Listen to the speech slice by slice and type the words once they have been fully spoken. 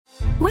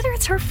Whether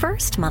it's her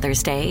first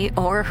Mother's Day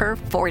or her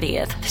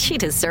 40th, she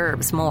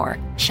deserves more.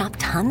 Shop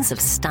tons of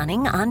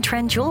stunning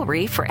on-trend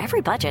jewelry for every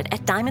budget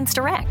at Diamonds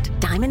Direct.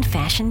 Diamond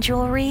fashion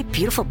jewelry,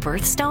 beautiful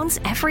birthstones,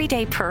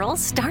 everyday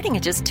pearls starting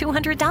at just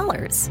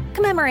 $200.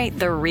 Commemorate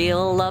the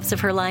real loves of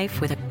her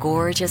life with a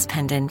gorgeous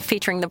pendant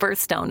featuring the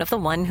birthstone of the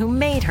one who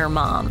made her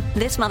mom.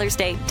 This Mother's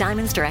Day,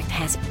 Diamonds Direct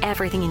has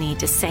everything you need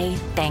to say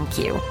thank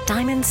you.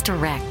 Diamonds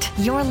Direct.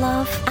 Your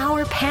love,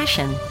 our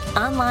passion.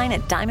 Online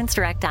at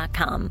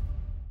diamondsdirect.com.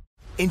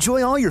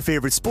 Enjoy all your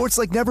favorite sports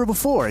like never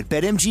before at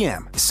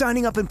BetMGM.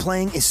 Signing up and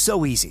playing is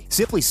so easy.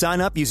 Simply sign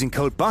up using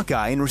code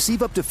Buckeye and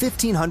receive up to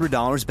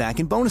 $1,500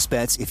 back in bonus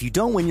bets if you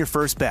don't win your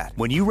first bet.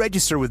 When you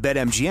register with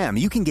BetMGM,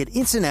 you can get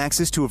instant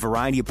access to a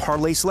variety of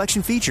parlay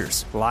selection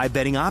features, live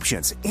betting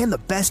options, and the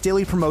best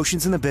daily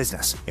promotions in the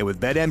business. And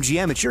with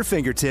BetMGM at your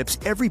fingertips,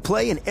 every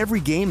play and every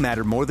game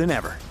matter more than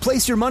ever.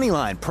 Place your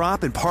moneyline,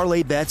 prop, and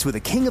parlay bets with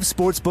the king of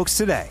sportsbooks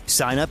today.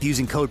 Sign up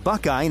using code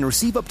Buckeye and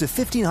receive up to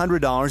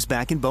 $1,500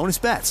 back in bonus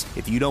bets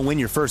if you don't win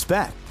your first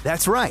bet.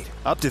 That's right,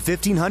 up to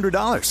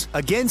 $1,500.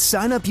 Again,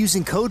 sign up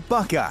using code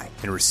Buckeye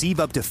and receive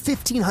up to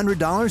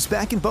 $1,500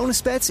 back in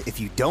bonus bets if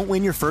you don't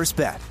win your first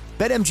bet.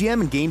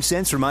 BetMGM and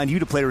GameSense remind you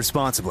to play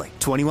responsibly.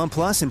 21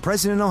 plus and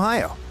present in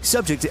Ohio.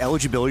 Subject to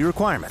eligibility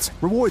requirements.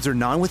 Rewards are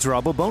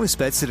non-withdrawable bonus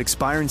bets that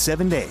expire in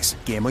 7 days.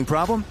 Gambling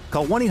problem?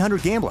 Call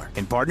 1-800-GAMBLER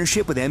in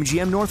partnership with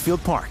MGM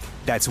Northfield Park.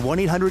 That's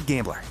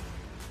 1-800-GAMBLER.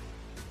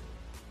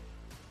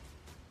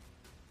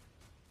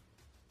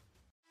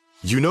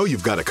 You know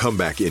you've got a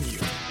comeback in you.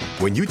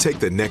 When you take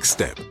the next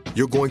step,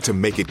 you're going to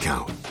make it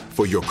count.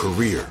 For your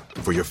career,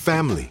 for your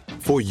family,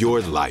 for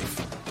your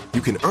life. You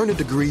can earn a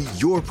degree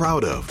you're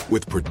proud of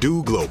with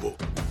Purdue Global.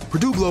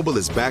 Purdue Global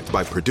is backed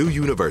by Purdue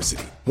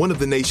University, one of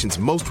the nation's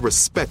most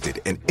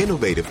respected and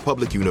innovative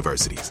public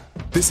universities.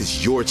 This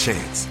is your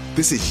chance.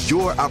 This is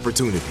your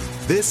opportunity.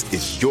 This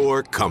is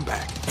your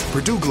comeback.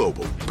 Purdue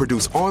Global,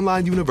 Purdue's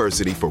online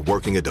university for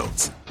working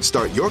adults.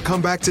 Start your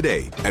comeback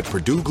today at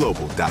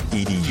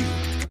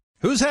purdueglobal.edu.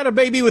 Who's had a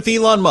baby with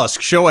Elon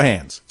Musk? Show of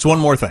hands. It's one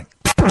more thing.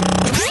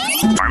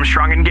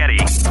 Armstrong and Getty.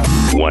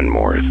 One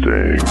more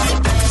thing.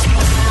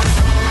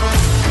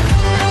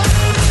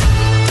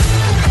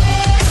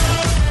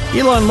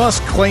 Elon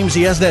Musk claims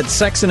he hasn't had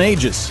sex in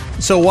ages.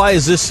 So why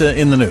is this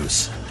in the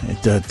news?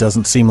 It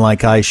doesn't seem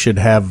like I should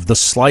have the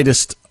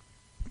slightest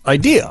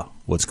idea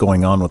what's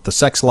going on with the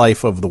sex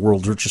life of the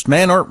world's richest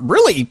man, or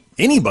really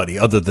anybody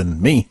other than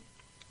me.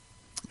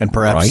 And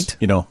perhaps,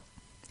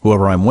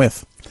 whoever I'm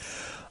with.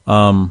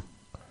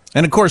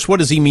 And, of course, what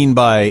does he mean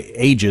by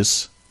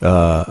ages?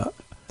 Do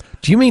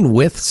you mean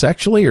with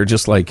sexually, or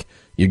just like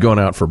you're going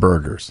out for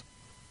burgers?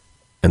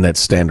 And that's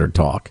standard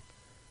talk.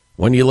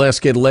 When you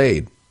last get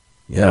laid?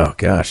 Yeah, oh,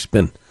 gosh, it's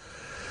been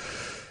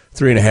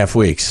 3.5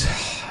 weeks.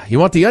 You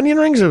want the onion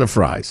rings or the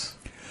fries?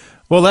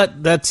 Well,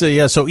 that's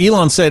so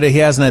Elon said he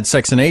hasn't had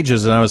sex in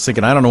ages, and I was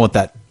thinking, I don't know what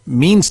that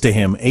means to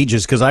him,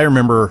 ages, because I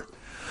remember,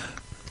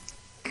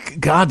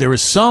 God, there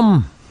was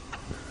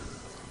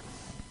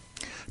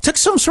took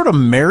some sort of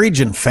marriage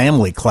and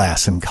family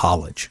class in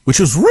college, which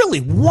was really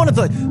one of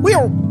the,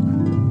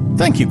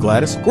 thank you,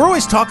 Gladys. We're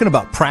always talking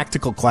about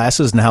practical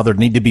classes and how there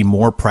need to be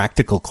more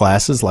practical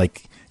classes,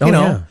 like,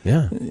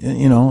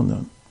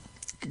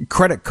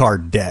 credit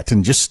card debt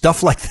and just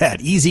stuff like that,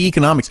 easy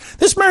economics.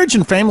 This marriage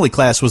and family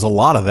class was a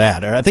lot of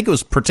that. I think it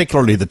was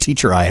particularly the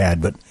teacher I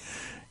had, but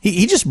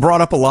he just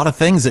brought up a lot of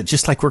things that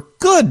just like were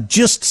good,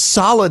 just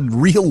solid,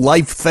 real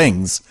life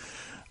things.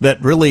 That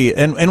really,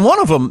 and one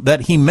of them that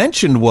he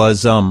mentioned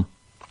was,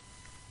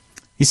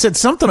 he said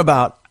something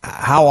about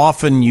how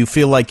often you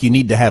feel like you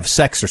need to have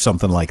sex or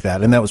something like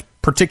that. And that was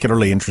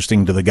particularly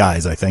interesting to the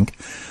guys, I think,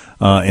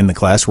 in the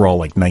class. We're all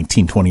like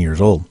 19, 20 years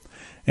old.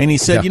 And he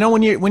said,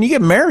 when you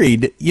get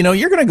married,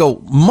 you're going to go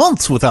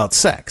months without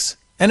sex.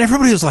 And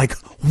everybody was like,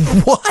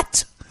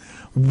 what?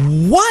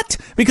 What?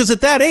 Because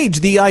at that age,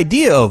 the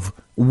idea of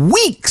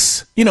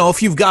weeks,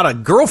 if you've got a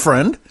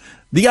girlfriend,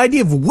 the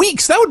idea of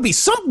weeks, that would be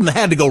something that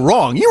had to go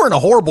wrong. You were in a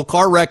horrible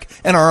car wreck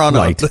and are on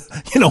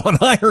an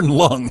iron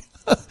lung.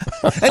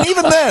 And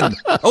even then,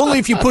 only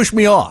if you push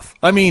me off.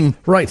 I mean,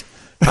 right.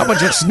 How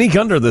about you sneak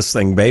under this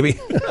thing, baby?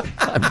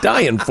 I'm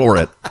dying for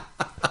it.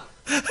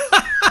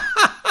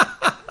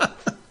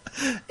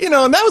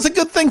 And that was a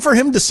good thing for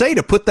him to say,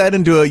 to put that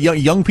into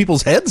young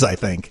people's heads, I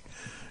think.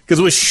 Because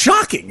it was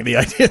shocking, the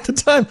idea at the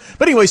time.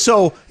 But anyway,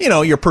 so,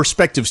 your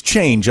perspectives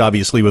change,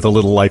 obviously, with a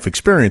little life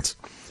experience.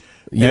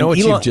 You know what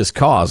you've just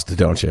caused,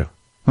 don't you?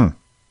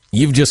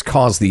 You've just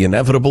caused the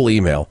inevitable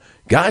email.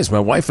 Guys, my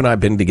wife and I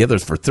have been together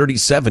for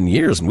 37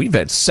 years, and we've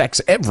had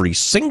sex every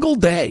single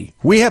day.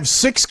 We have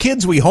 6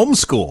 kids we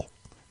homeschool.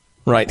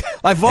 Right.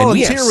 I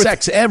volunteer and we have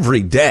sex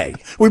every day.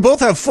 We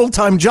both have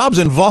full-time jobs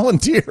and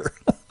volunteer.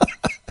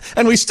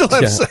 And we still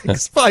have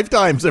sex 5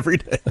 times every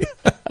day.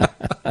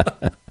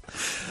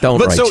 Don't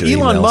write your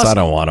emails. I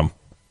don't want them.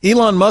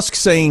 Elon Musk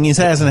saying he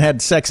hasn't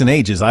had sex in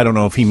ages. I don't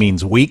know if he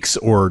means weeks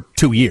or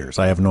 2 years.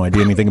 I have no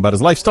idea anything about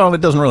his lifestyle, and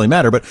it doesn't really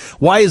matter. But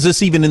why is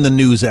this even in the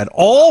news at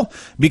all?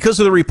 Because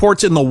of the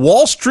reports in the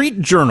Wall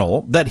Street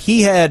Journal that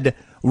he had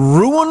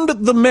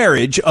ruined the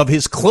marriage of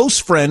his close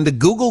friend,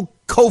 Google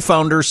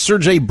co-founder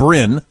Sergey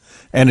Brin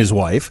and his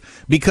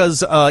wife,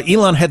 because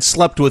Elon had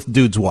slept with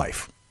dude's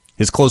wife,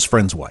 his close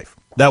friend's wife.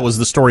 That was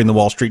the story in the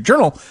Wall Street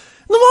Journal.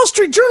 And the Wall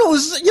Street Journal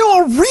is,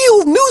 a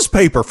real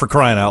newspaper, for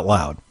crying out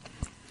loud.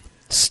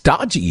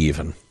 Stodgy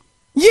even.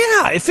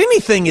 Yeah, if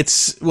anything,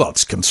 it's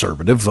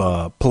conservative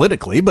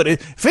politically, but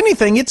if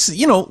anything, it's,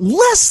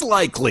 less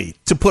likely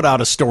to put out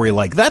a story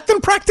like that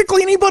than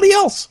practically anybody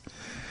else.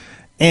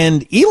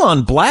 And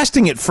Elon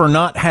blasting it for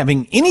not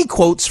having any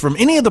quotes from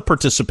any of the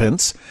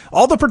participants.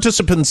 All the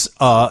participants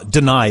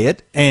deny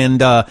it, and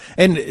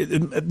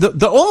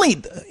the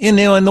only, in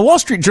the Wall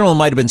Street Journal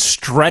might have been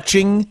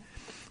stretching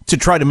to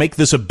try to make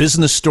this a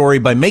business story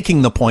by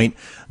making the point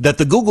that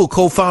the Google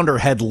co-founder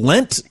had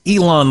lent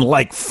Elon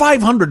like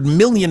 $500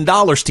 million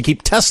to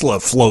keep Tesla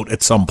afloat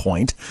at some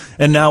point,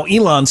 and now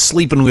Elon's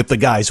sleeping with the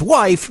guy's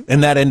wife,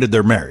 and that ended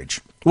their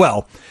marriage.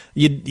 Well,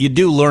 you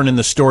do learn in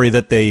the story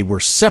that they were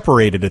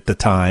separated at the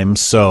time,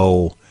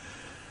 so,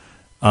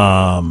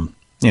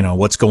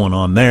 what's going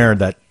on there,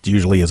 that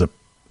usually is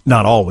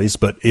not always,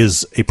 but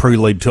is a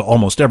prelude to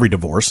almost every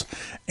divorce.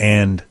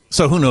 And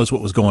so who knows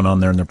what was going on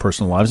there in their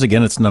personal lives.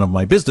 Again, it's none of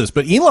my business.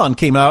 But Elon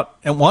came out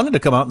and wanted to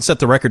come out and set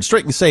the record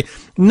straight and say,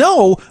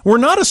 no, we're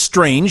not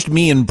estranged,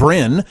 me and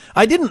Brin.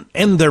 I didn't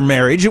end their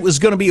marriage. It was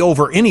going to be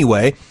over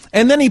anyway.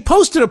 And then he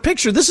posted a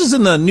picture. This is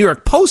in the New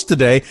York Post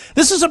today.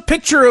 This is a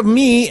picture of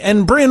me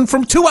and Brin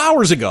from 2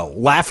 hours ago,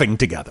 laughing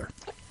together.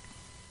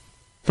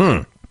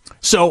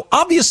 So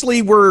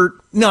obviously we're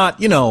not,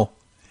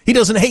 he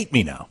doesn't hate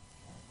me now.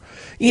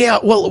 Yeah,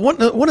 well,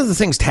 one of the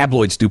things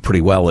tabloids do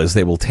pretty well is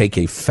they will take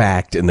a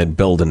fact and then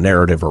build a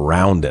narrative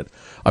around it.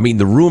 I mean,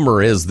 the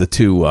rumor is the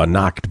two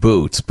knocked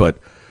boots, but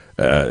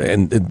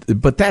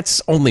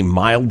that's only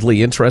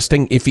mildly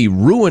interesting. If he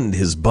ruined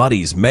his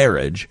buddy's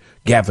marriage,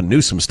 Gavin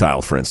Newsom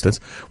style, for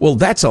instance, well,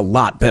 that's a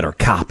lot better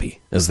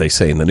copy, as they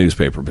say in the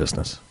newspaper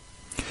business.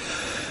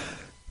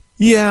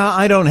 Yeah,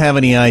 I don't have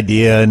any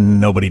idea, and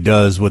nobody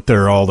does, what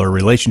all their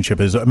relationship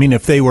is. I mean,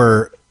 if they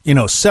were,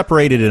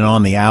 separated and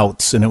on the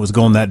outs, and it was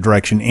going that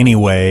direction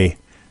anyway,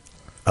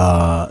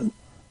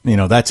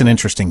 that's an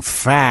interesting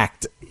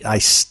fact. I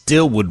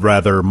still would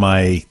rather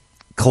my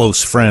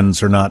close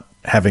friends are not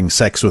having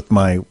sex with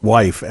my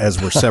wife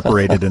as we're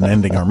separated and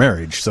ending our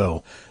marriage.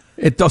 So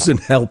it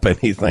doesn't help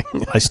anything.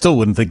 I still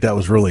wouldn't think that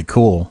was really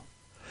cool.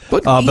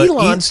 But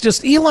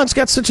Elon's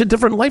got such a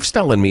different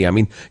lifestyle than me. I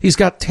mean, he's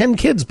got 10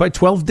 kids by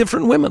 12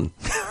 different women.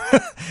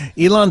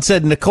 Elon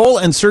said, Nicole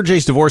and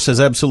Sergey's divorce has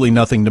absolutely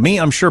nothing to me.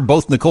 I'm sure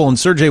both Nicole and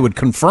Sergey would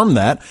confirm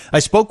that. I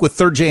spoke with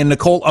Sergey and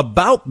Nicole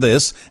about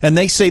this, and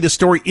they say the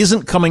story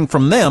isn't coming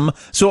from them,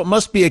 so it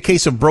must be a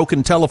case of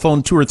broken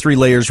telephone 2 or 3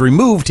 layers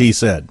removed, he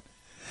said.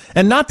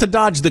 And not to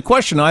dodge the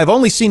question, I've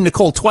only seen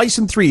Nicole twice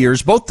in 3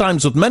 years, both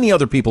times with many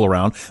other people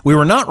around. We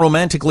were not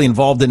romantically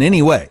involved in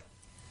any way.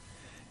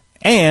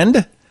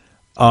 And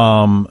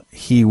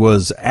he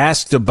was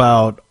asked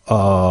about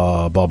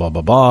I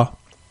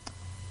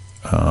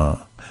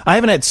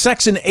haven't had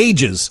sex in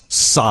ages,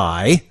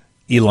 sigh,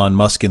 Elon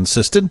Musk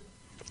insisted.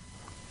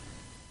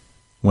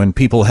 When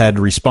people had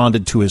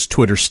responded to his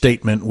Twitter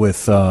statement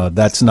with,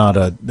 that's not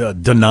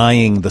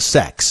denying the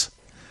sex.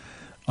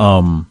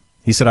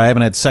 He said, I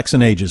haven't had sex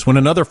in ages. When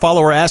another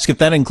follower asked if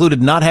that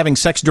included not having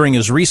sex during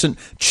his recent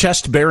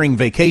chest-bearing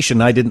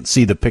vacation, I didn't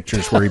see the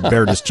pictures where he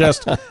bared his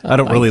chest. I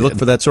don't really look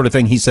for that sort of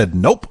thing. He said,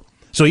 nope.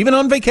 So even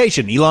on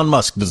vacation, Elon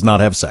Musk does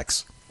not have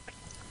sex.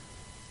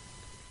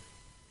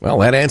 Well,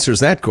 that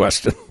answers that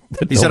question.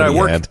 He said,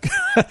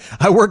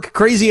 I work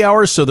crazy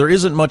hours, so there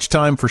isn't much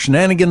time for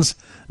shenanigans.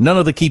 None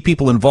of the key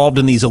people involved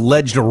in these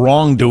alleged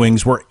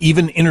wrongdoings were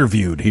even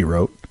interviewed, he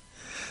wrote.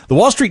 The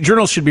Wall Street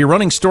Journal should be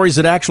running stories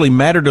that actually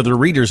matter to their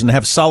readers and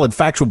have solid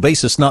factual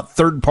basis, not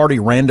third-party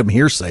random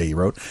hearsay, he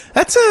wrote.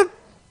 It's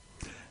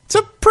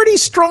a pretty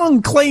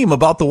strong claim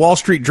about the Wall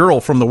Street Journal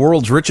from the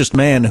world's richest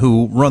man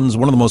who runs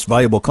one of the most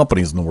valuable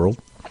companies in the world.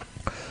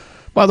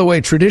 By the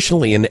way,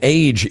 traditionally, an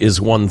age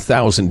is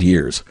 1,000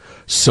 years.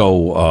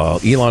 So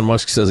Elon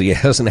Musk says he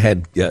hasn't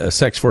had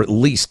sex for at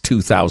least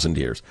 2,000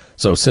 years.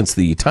 So since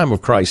the time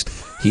of Christ,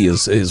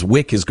 his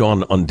wick has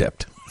gone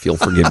undipped. If you'll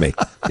forgive me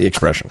the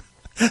expression.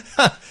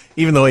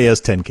 Even though he has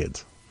 10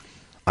 kids.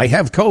 I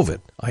have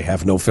COVID. I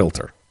have no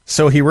filter.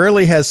 So he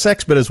rarely has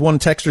sex, but as one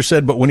texter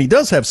said, but when he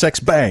does have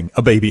sex, bang,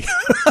 a baby.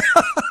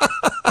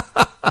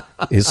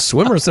 His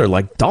swimmers, they're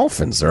like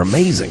dolphins. They're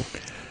amazing.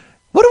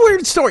 What a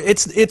weird story.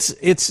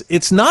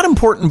 It's not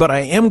important, but I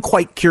am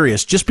quite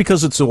curious just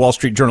because it's the Wall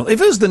Street Journal. If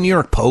it was the New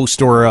York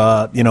Post or,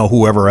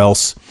 whoever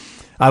else,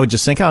 I would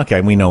just think,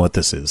 okay, we know what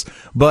this is.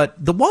 But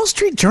the Wall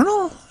Street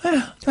Journal,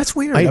 that's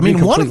weird. I mean,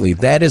 completely.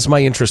 That is my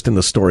interest in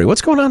the story.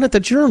 What's going on at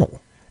the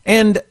Journal?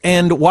 And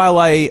while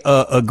I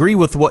agree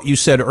with what you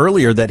said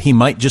earlier that he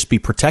might just be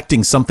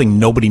protecting something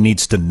nobody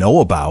needs to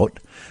know about,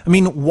 I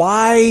mean,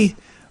 why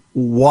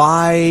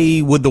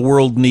would the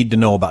world need to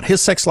know about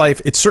his sex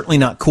life? It's certainly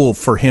not cool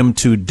for him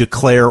to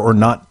declare or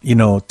not,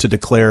 to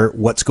declare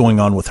what's going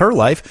on with her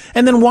life.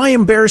 And then why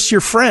embarrass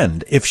your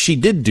friend if she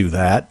did do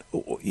that?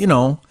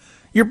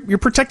 You're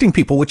protecting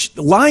people, which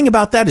lying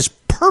about that is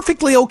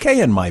perfectly okay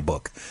in my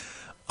book.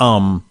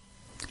 But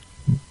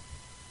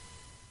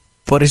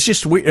it's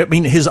just weird. I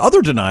mean, his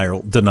other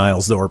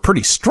denials, though, are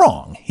pretty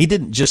strong. He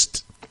didn't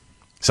just...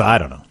 So I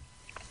don't know.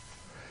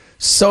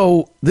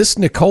 So this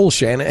Nicole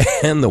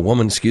Shanahan, the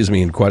woman,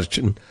 in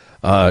question,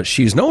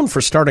 she's known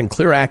for starting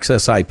Clear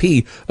Access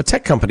IP, a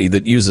tech company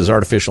that uses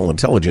artificial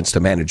intelligence to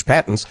manage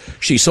patents.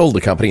 She sold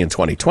the company in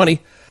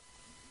 2020.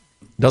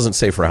 Doesn't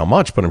say for how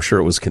much, but I'm sure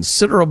it was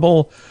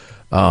considerable.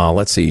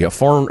 Let's see, a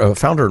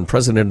founder and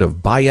president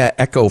of Baya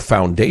Echo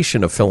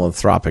Foundation, a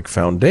philanthropic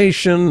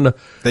foundation.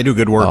 They do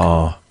good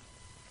work.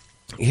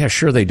 Yeah,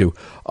 sure they do.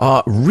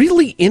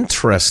 Really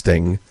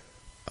interesting.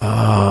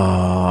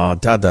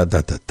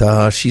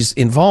 She's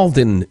involved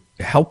in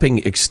helping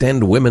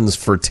extend women's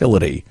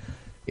fertility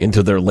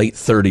into their late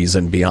 30s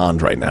and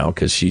beyond right now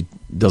because she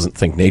doesn't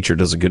think nature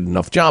does a good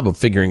enough job of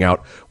figuring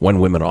out when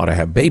women ought to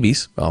have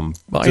babies. I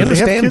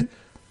understand.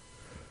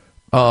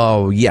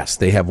 Yes,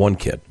 they have one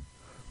kid.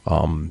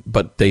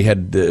 But they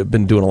had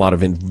been doing a lot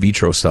of in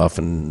vitro stuff,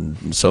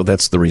 and so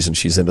that's the reason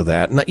she's into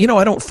that. And,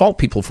 I don't fault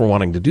people for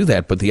wanting to do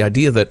that, but the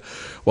idea that,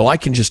 well, I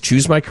can just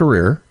choose my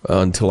career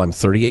until I'm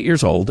 38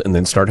 years old and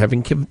then start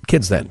having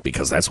kids then,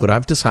 because that's what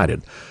I've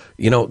decided.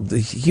 The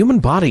human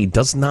body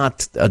does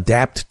not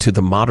adapt to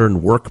the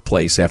modern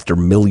workplace after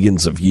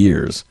millions of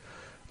years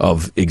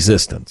of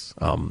existence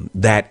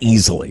that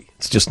easily.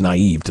 It's just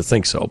naive to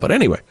think so. But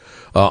anyway,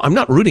 I'm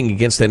not rooting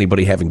against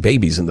anybody having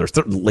babies in their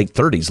late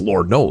 30s,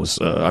 Lord knows.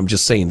 I'm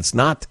just saying it's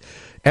not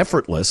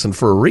effortless and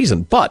for a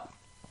reason. But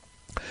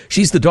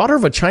she's the daughter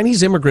of a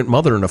Chinese immigrant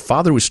mother and a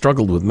father who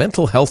struggled with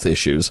mental health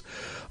issues.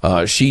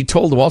 She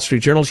told the Wall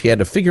Street Journal she had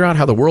to figure out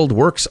how the world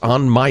works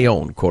on my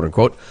own, quote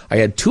unquote. I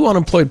had 2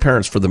 unemployed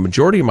parents for the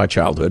majority of my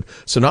childhood,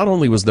 so not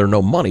only was there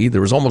no money,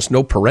 there was almost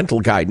no parental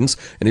guidance,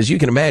 and as you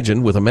can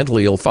imagine, with a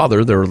mentally ill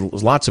father, there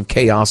was lots of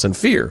chaos and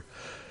fear.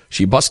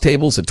 She bussed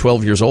tables at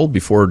 12 years old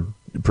before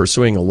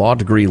pursuing a law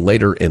degree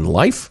later in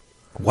life.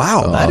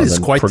 Wow, that is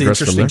quite the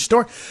interesting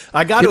story.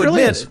 I got to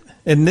admit,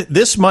 and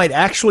this might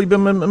actually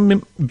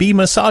be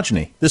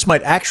misogyny. This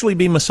might actually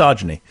be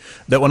misogyny.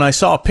 That when I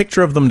saw a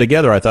picture of them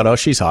together, I thought, oh,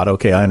 she's hot.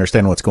 Okay, I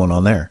understand what's going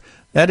on there.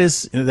 That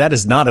is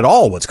not at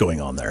all what's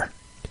going on there.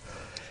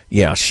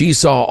 Yeah,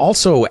 she's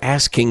also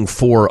asking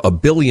for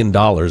 $1 billion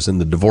in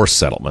the divorce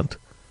settlement,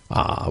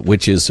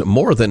 which is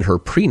more than her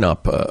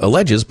prenup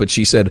alleges, but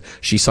she said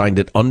she signed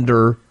it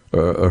under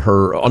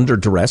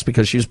duress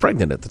because she was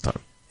pregnant at the time.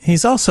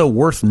 He's also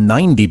worth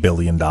 $90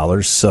 billion,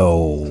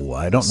 so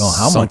I don't know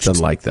how much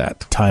like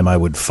that time I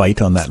would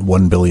fight on that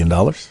 $1 billion.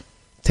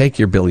 Take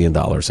your $1 billion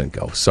and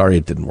go. Sorry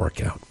it didn't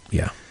work out.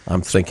 Yeah,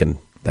 I'm thinking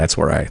that's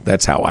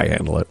how I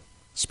handle it.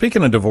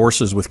 Speaking of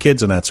divorces with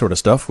kids and that sort of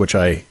stuff,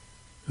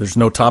 there's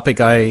no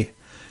topic I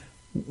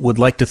would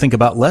like to think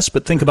about less,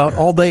 but think about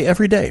all day,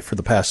 every day for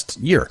the past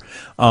year.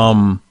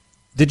 Have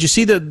you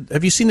seen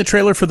the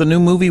trailer for the new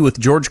movie with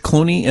George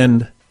Clooney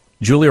and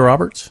Julia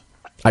Roberts?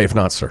 I have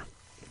not, sir.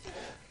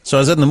 So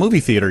I was in the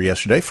movie theater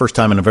yesterday, first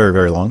time in a very,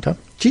 very long time.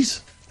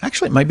 Jeez,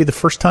 actually, it might be the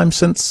first time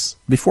since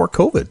before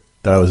COVID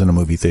that I was in a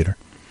movie theater.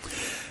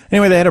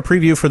 Anyway, they had a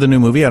preview for the new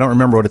movie. I don't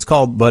remember what it's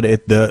called, but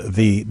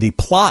the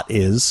plot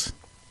is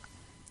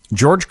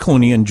George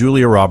Clooney and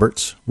Julia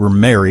Roberts were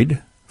married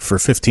for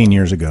 15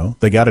 years ago.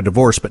 They got a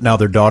divorce, but now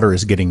their daughter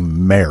is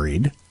getting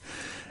married.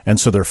 And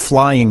so they're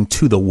flying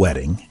to the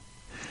wedding.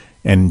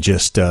 And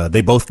just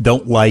they both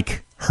don't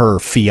like her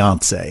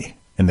fiance.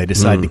 And they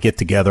decide to get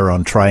together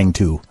on trying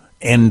to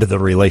end the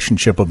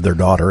relationship of their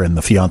daughter and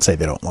the fiance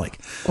they don't like.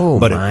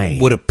 But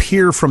it would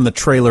appear from the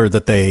trailer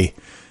that they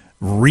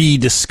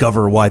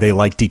rediscover why they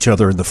liked each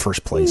other in the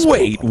first place.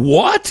 Wait,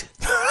 what?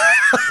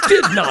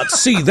 Did not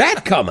see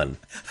that coming.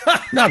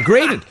 Now,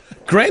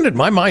 granted,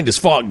 my mind is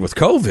fogged with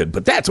COVID,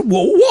 but that's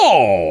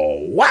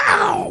whoa,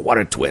 wow, what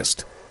a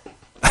twist.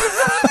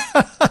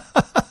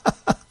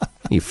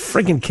 You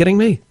freaking kidding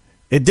me?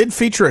 It did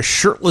feature a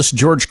shirtless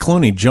George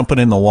Clooney jumping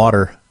in the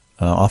water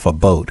off a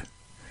boat.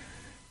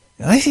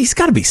 He's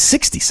got to be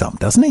 60-something,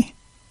 doesn't he?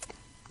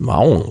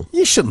 Oh.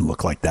 You shouldn't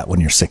look like that when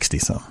you're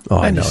 60-something. Oh,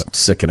 I know. It's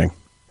sickening.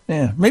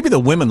 Yeah, maybe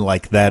the women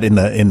like that in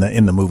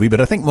the movie,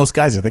 but I think most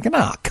guys are thinking,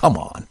 come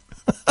on.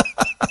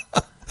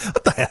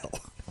 What the hell?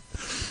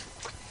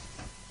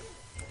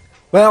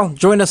 Well,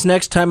 join us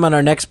next time on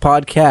our next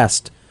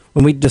podcast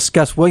when we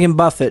discuss William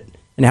Buffett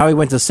and how he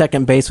went to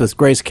second base with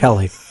Grace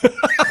Kelly.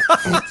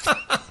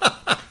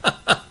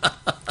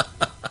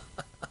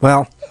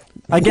 Well,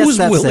 I guess Who's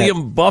that's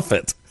William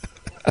Buffett?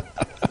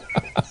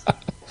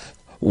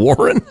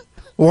 Warren?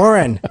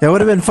 Warren. That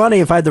would have been funny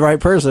if I had the right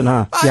person,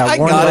 huh? Yeah, I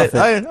Warren got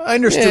Buffett. it. I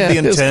understood the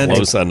intent.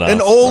 Close enough,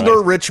 an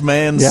older rich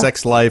man's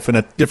sex life in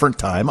a different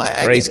time.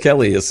 Grace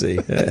Kelly, you see.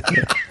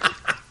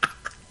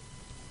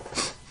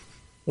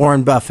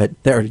 Warren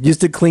Buffett. There, use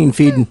the clean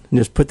feed and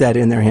just put that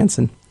in there,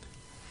 Hanson.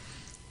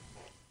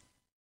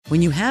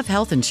 When you have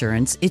health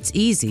insurance, it's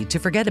easy to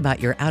forget about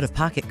your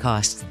out-of-pocket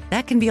costs.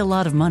 That can be a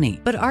lot of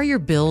money. But are your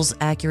bills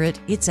accurate?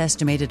 It's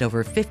estimated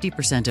over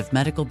 50% of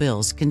medical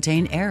bills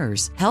contain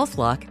errors.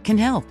 HealthLock can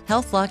help.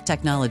 HealthLock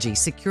technology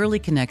securely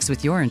connects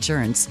with your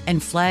insurance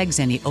and flags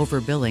any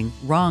overbilling,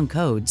 wrong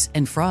codes,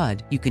 and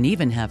fraud. You can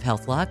even have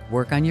HealthLock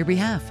work on your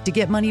behalf to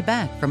get money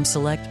back from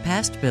select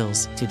past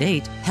bills. To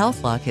date,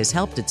 HealthLock has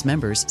helped its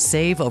members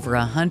save over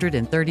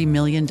 $130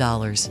 million.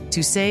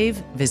 To save,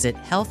 visit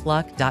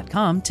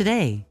healthlock.com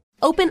today.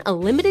 Open a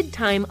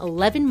limited-time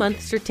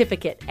 11-month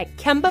certificate at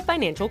Kemba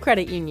Financial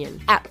Credit Union.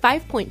 At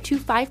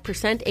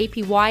 5.25%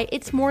 APY,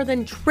 it's more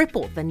than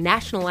triple the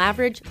national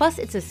average, plus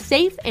it's a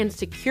safe and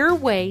secure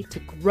way to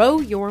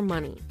grow your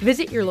money.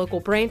 Visit your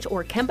local branch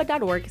or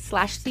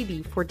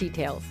kemba.org/cd for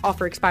details.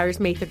 Offer expires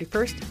May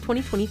 31st,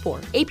 2024.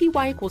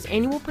 APY equals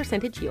annual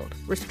percentage yield.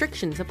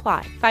 Restrictions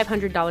apply.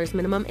 $500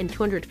 minimum and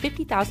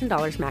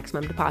 $250,000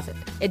 maximum deposit.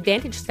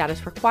 Advantage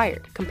status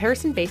required.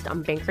 Comparison based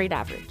on bank rate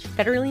average.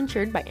 Federally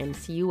insured by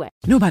NCUA.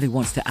 Nobody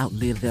wants to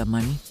outlive their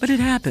money, but it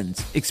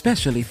happens,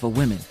 especially for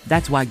women.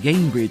 That's why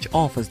Gainbridge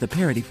offers the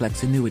Parity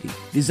Flex annuity,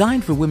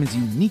 designed for women's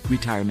unique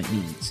retirement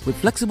needs, with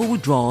flexible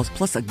withdrawals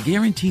plus a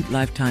guaranteed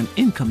lifetime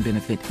income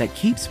benefit that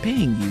keeps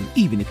paying you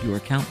even if your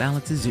account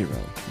balance is zero.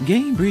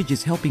 Gainbridge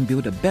is helping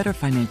build a better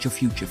financial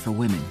future for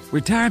women.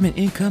 Retirement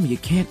income you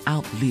can't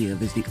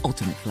outlive is the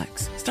ultimate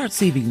flex. Start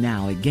saving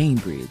now at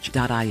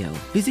Gainbridge.io.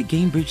 Visit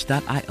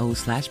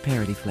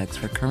Gainbridge.io/ParityFlex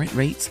for current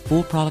rates,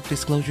 full product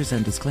disclosures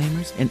and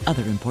disclaimers, and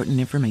other important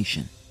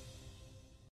information.